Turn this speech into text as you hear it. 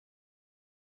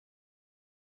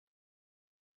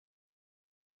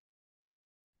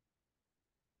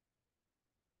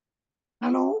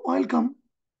Hello, welcome.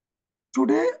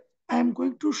 Today I am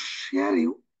going to share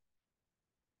you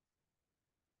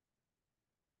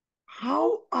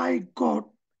how I got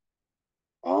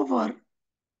over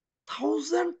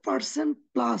 1000%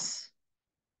 plus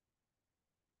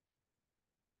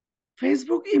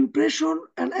Facebook impression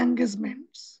and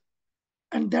engagements,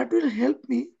 and that will help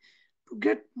me to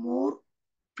get more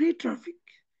free traffic.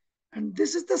 And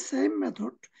this is the same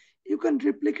method you can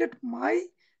replicate my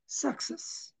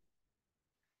success.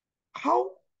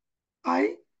 How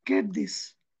I get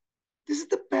this? This is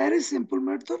the very simple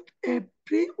method.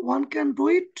 Everyone can do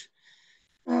it,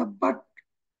 but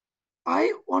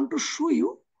I want to show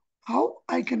you how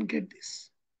I can get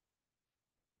this.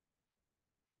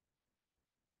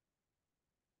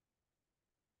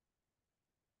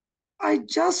 I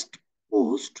just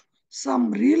post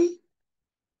some reel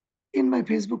in my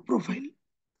Facebook profile,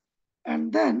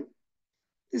 and then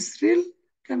this reel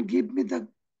can give me the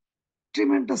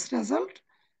tremendous result.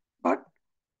 But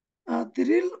the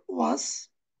reel was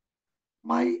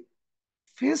my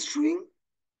face showing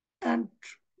and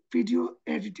video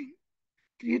editing,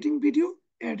 creating video,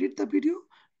 edit the video,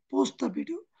 post the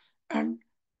video, and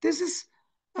this is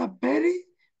a very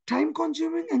time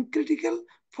consuming and critical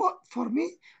for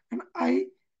me, and I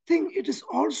think it is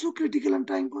also critical and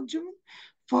time consuming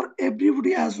for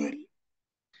everybody as well.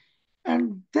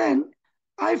 And then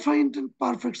I find a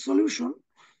perfect solution.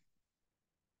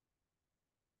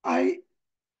 I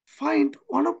find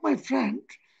one of my friend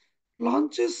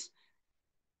launches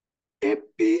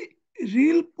FB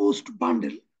Reel Post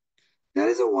Bundle. There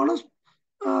is a one of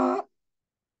uh,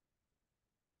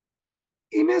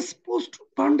 image post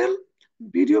bundle,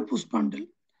 video post bundle.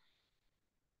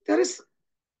 There is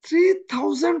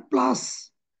 3000 plus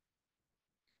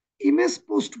image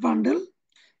post bundle.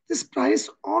 This price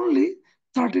only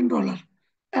 $13.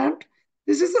 And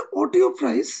this is the audio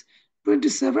price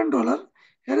 $27.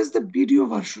 Here is the video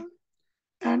version.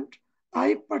 And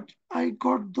I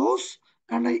got those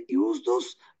and I use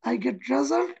those. I get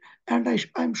result and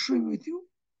I'm showing with you.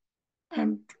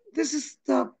 And this is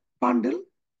the bundle.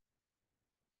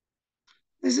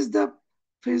 This is the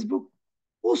Facebook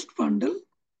post bundle,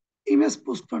 image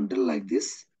post bundle like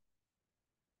this,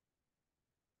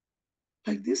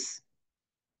 like this.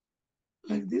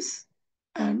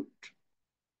 And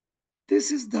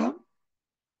this is the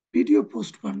video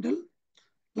post bundle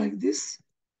like this.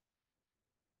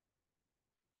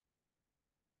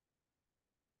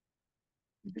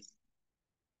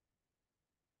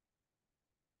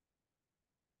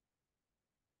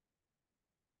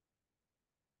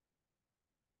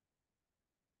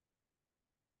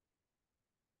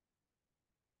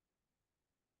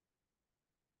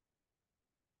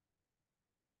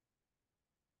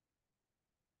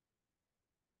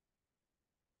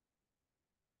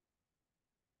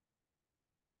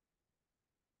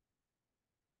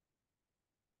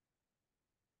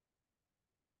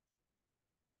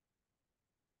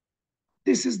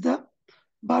 This is the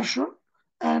version.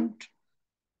 And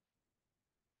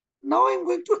now I'm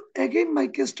going to again my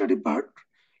case study part.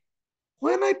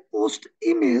 When I post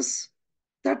image,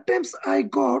 that times I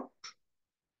got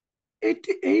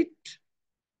 88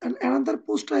 and another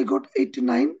post I got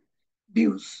 89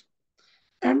 views.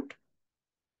 And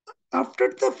after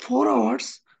the 4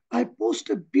 hours, I post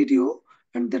a video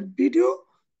and that video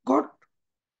got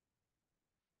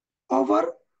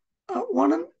over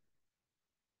 140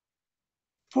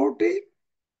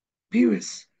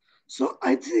 views. So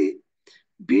I see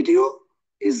video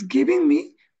is giving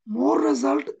me more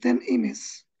result than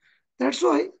image. That's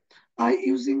why I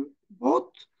using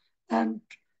both, and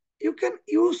you can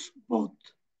use both.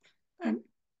 And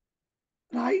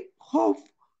I hope,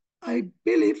 I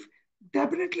believe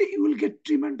definitely you will get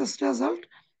tremendous result.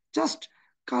 Just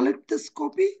collect this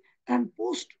copy and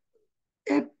post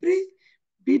every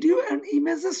video and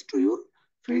images to your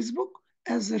Facebook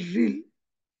as a reel.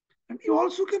 And you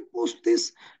also can post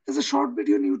this as a short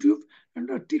video on YouTube and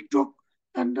TikTok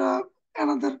and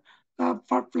another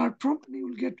platform, and you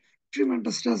will get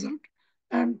tremendous result.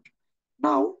 And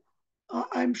now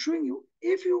I'm showing you,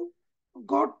 if you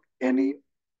got any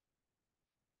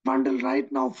bundle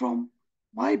right now from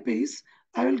my page,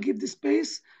 I will give this page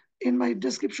in my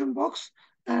description box,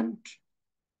 and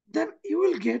then you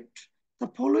will get the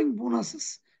following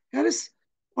bonuses. Here is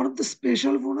one of the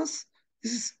special bonus.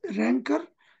 This is ranker,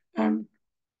 and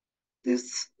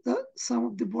this the some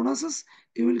of the bonuses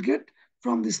you will get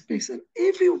from this page. And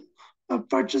if you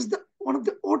purchase the one of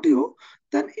the audio,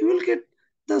 then you will get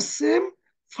the same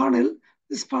funnel.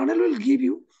 This funnel will give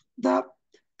you the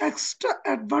extra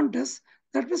advantage.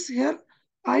 That means here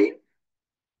I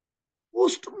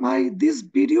post my this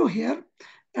video here,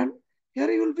 and Here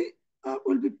you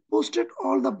will be posted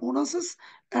all the bonuses,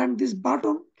 and this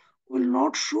button will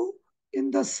not show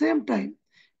in the same time.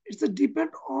 It's a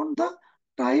depend on the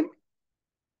time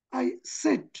I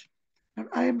set, and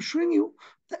I am showing you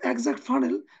the exact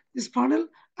funnel. This funnel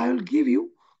I will give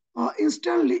you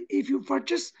instantly if you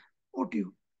purchase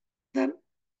OTU. Then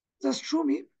just show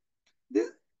me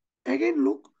this again.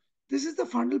 Look, this is the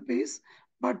funnel page,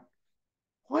 but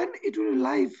when it will be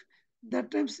live,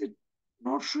 that times it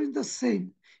not showing the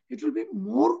same. It will be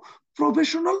more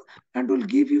professional and will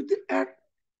give you the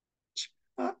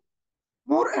uh,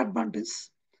 more advantage.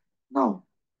 Now,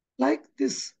 like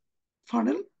this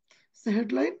funnel, the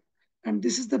headline, and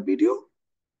this is the video,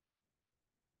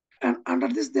 and under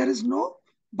this there is no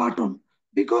button,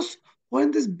 because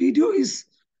when this video is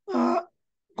uh,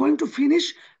 going to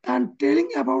finish and telling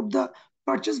about the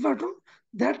purchase button,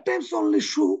 that times only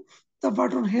show the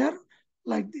button here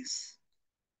like this,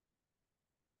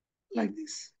 like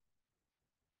this.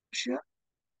 Share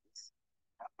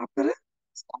after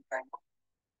some time.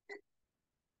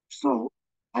 So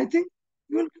I think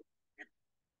you will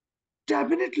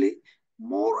definitely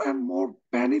more and more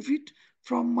benefit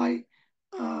from my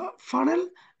funnel,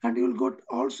 and you will get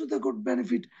also the good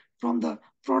benefit from the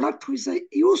product which I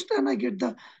used, and I get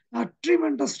the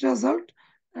tremendous result.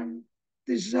 And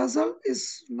this result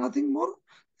is nothing more.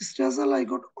 This result I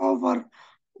got over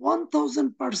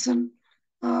 1000%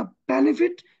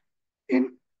 benefit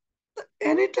in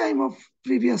any time of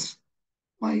previous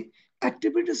my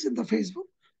activities in the Facebook.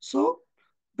 So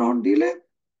don't delay.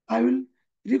 I will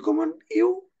recommend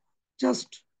you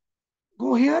just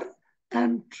go here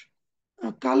and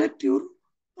collect your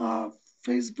uh,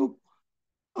 Facebook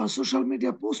social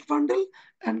media post bundle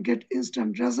and get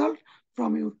instant result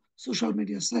from your social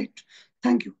media site.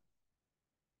 Thank you.